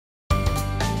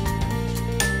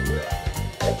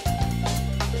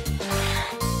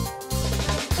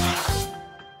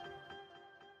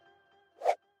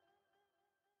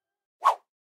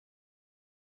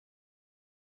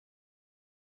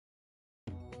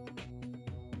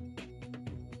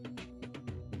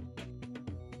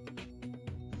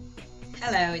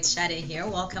Hello, it's Shade here.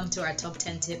 Welcome to our top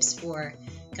 10 tips for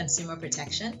consumer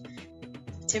protection.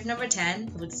 Tip number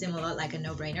 10 would seem a lot like a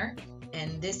no-brainer,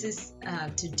 and this is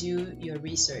to do your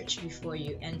research before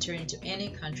you enter into any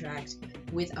contract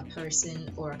with a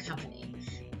person or a company.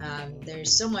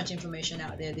 There's so much information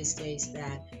out there these days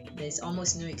that there's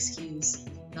almost no excuse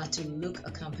not to look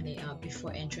a company up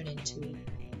before entering into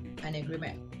an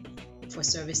agreement for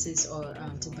services or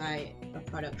to buy a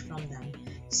product from them.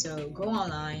 So go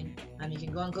online. You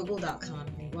can go on google.com,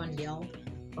 you can go on Yelp,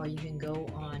 or you can go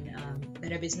on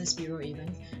Better Business Bureau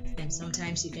even, and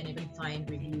sometimes you can even find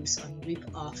reviews on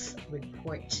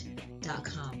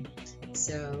ripoffreport.com.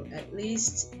 So at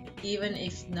least even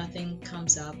if nothing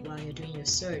comes up while you're doing your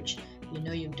search, you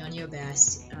know you've done your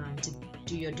best to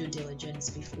do your due diligence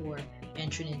before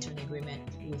entering into an agreement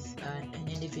with an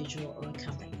individual or a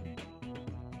company.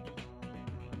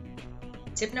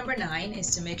 Tip number 9 is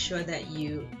to make sure that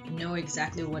you know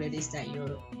exactly what it is that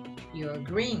you're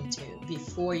agreeing to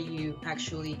before you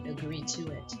actually agree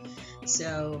to it.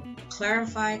 So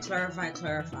clarify.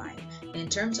 In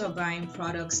terms of buying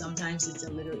products, sometimes it's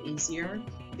a little easier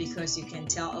because you can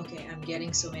tell, okay, I'm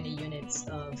getting so many units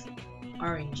of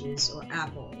oranges or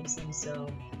apples, and so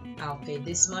I'll pay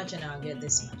this much and I'll get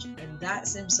this much. And that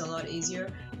seems a lot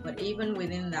easier, but even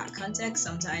within that context,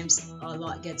 sometimes a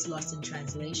lot gets lost in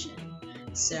translation.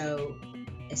 So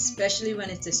especially when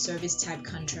it's a service type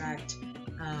contract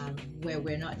where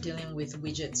we're not dealing with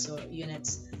widgets or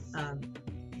units,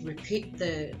 repeat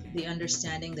the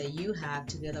understanding that you have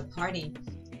to the other party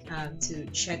to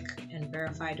check and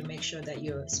verify to make sure that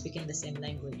you're speaking the same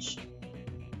language.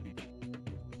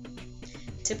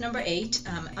 Tip number 8,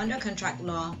 under contract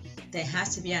law, there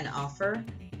has to be an offer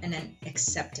and an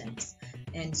acceptance.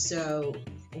 And so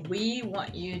we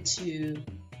want you to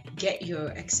get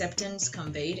your acceptance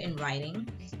conveyed in writing,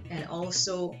 and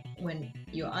also when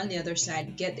you're on the other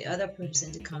side, get the other person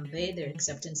to convey their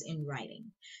acceptance in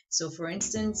writing. So for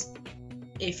instance,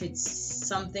 if it's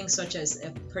something such as a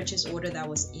purchase order that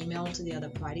was emailed to the other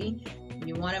party,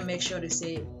 you want to make sure to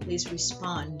say, please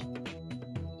respond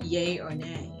yay or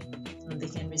nay. And they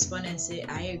can respond and say,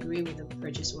 I agree with the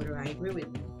purchase order, I agree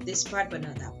with this part but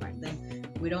not that part. Then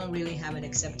we don't really have an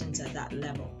acceptance at that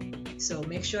level. So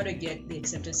make sure to get the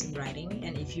acceptance in writing,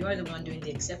 and if you are the one doing the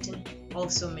accepting,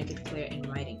 also make it clear in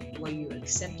writing what you're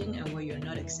accepting and what you're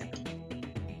not accepting.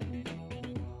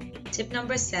 Tip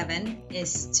number 7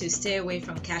 is to stay away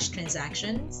from cash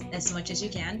transactions as much as you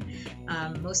can,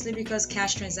 mostly because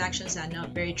cash transactions are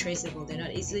not very traceable. They're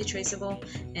not easily traceable,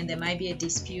 and there might be a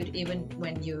dispute even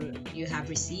when you have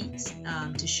receipts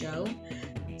to show.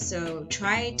 So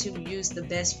try to use the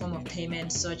best form of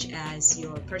payment, such as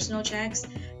your personal checks,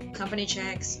 company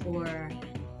checks, or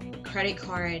credit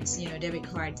cards, debit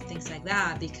cards, things like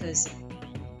that, because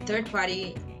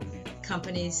third-party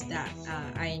companies that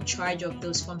are in charge of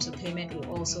those forms of payment will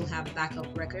also have backup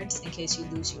records in case you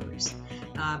lose yours.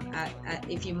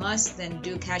 If you must, then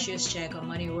do cashier's check or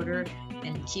money order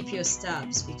and keep your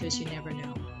stubs, because you never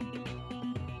know.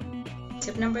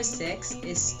 Tip number 6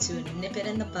 is to nip it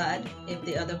in the bud if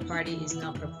the other party is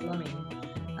not performing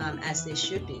as they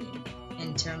should be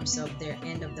in terms of their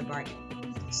end of the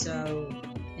bargain. So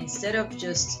instead of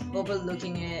just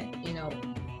overlooking it,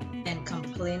 and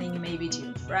complaining maybe to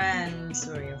your friends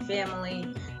or your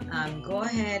family, go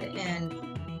ahead and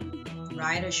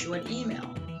write a short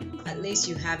email. At least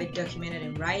you have it documented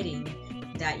in writing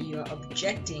that you're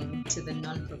objecting to the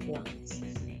non-performance.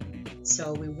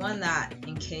 So we want that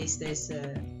in case there's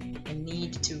a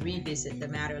need to revisit the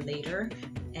matter later,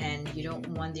 and you don't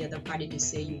want the other party to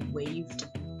say you waived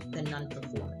the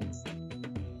non-performance.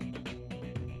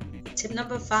 Tip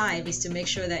number 5 is to make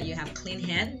sure that you have clean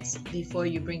hands before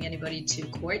you bring anybody to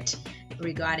court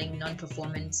regarding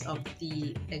non-performance of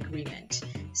the agreement.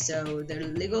 So the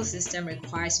legal system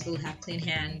requires people to have clean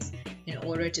hands in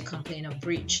order to complain of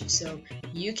breach. So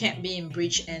you can't be in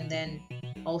breach and then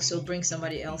also bring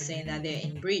somebody else saying that they're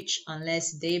in breach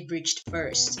unless they breached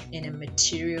first in a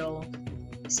material,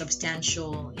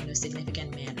 substantial,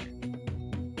 significant manner.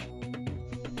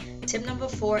 Tip number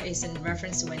 4 is in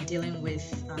reference to when dealing with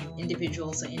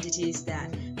individuals or entities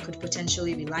that could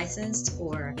potentially be licensed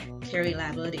or carry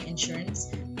liability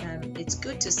insurance. It's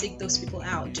good to seek those people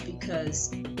out, because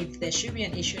if there should be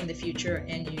an issue in the future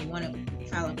and you want to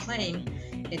file a claim,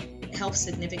 it helps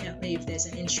significantly if there's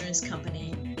an insurance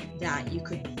company that you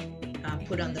could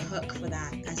put on the hook for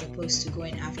that, as opposed to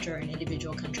going after an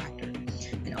individual contractor.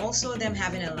 And also, them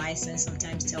having a license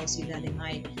sometimes tells you that they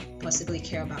might possibly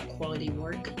care about quality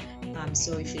work.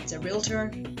 So if it's a realtor,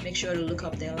 make sure to look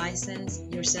up their license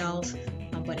yourself,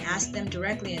 but ask them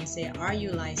directly and say, are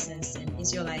you licensed and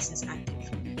is your license active?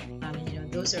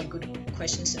 those are good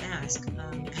questions to ask.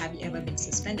 Have you ever been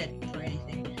suspended for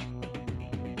anything?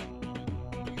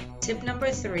 Tip number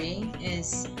 3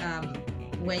 is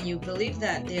when you believe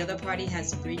that the other party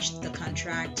has breached the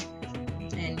contract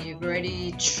and you've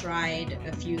already tried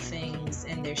a few things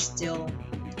and they're still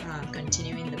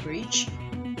continuing the breach,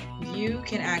 you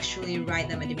can actually write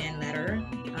them a demand letter,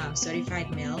 certified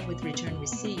mail with return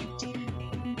receipt,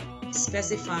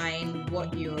 specifying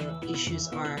what your issues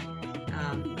are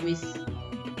with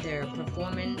their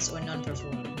performance or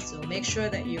non-performance. So make sure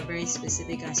that you're very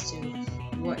specific as to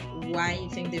why you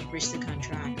think they've breached the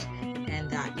contract, and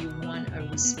that you want a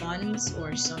response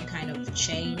or some kind of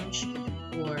change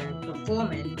or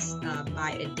performance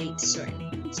by a date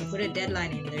certain. So put a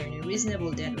deadline in there, and a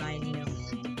reasonable deadline,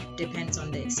 depends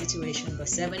on the situation, but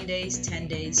 7 days, 10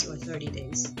 days, or 30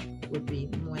 days would be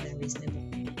more than reasonable.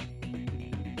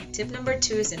 Tip number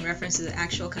 2 is in reference to the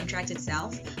actual contract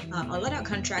itself. A lot of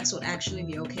contracts will actually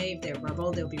be okay if they're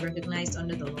verbal. They'll be recognized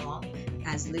under the law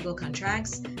as legal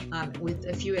contracts, with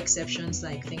a few exceptions,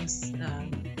 like things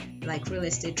like real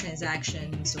estate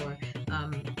transactions or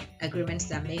agreements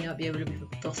that may not be able to be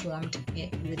performed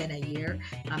within a year.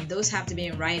 Those have to be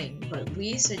in writing, but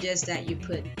we suggest that you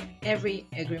put every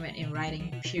agreement in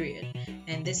writing, period.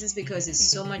 And this is because it's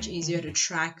so much easier to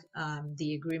track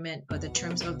the agreement or the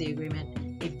terms of the agreement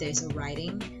if there's a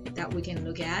writing that we can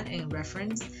look at and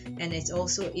reference, and it's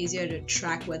also easier to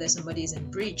track whether somebody is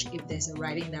in breach if there's a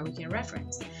writing that we can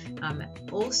reference.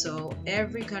 Also,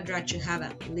 every contract should have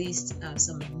at least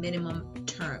some minimum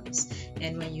terms,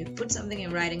 and when you put something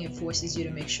in writing, it forces you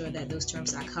to make sure that those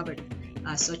terms are covered,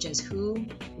 such as who,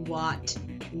 what,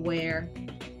 where,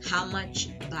 how much,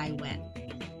 by when.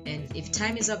 And if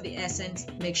time is of the essence,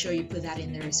 make sure you put that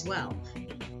in there as well.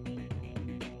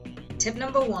 Tip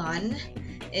number 1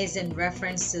 is in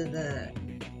reference to the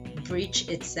breach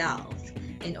itself.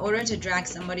 In order to drag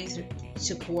somebody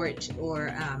to court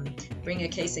or bring a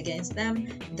case against them,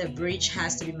 the breach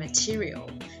has to be material,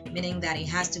 meaning that it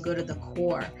has to go to the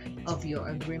core of your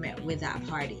agreement with that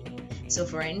party. So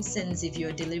for instance, if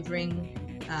you're delivering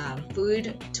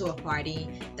food to a party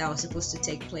that was supposed to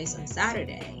take place on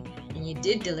Saturday, and you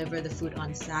did deliver the food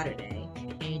on Saturday,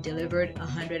 and you delivered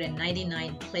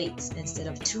 199 plates instead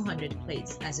of 200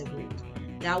 plates as agreed,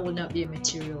 that would not be a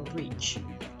material breach.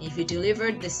 If you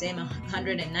delivered the same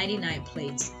 199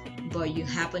 plates, but you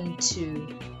happened to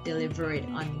deliver it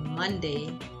on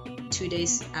Monday, 2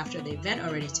 days after the event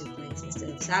already took place instead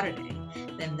of Saturday,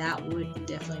 then that would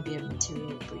definitely be a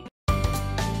material breach.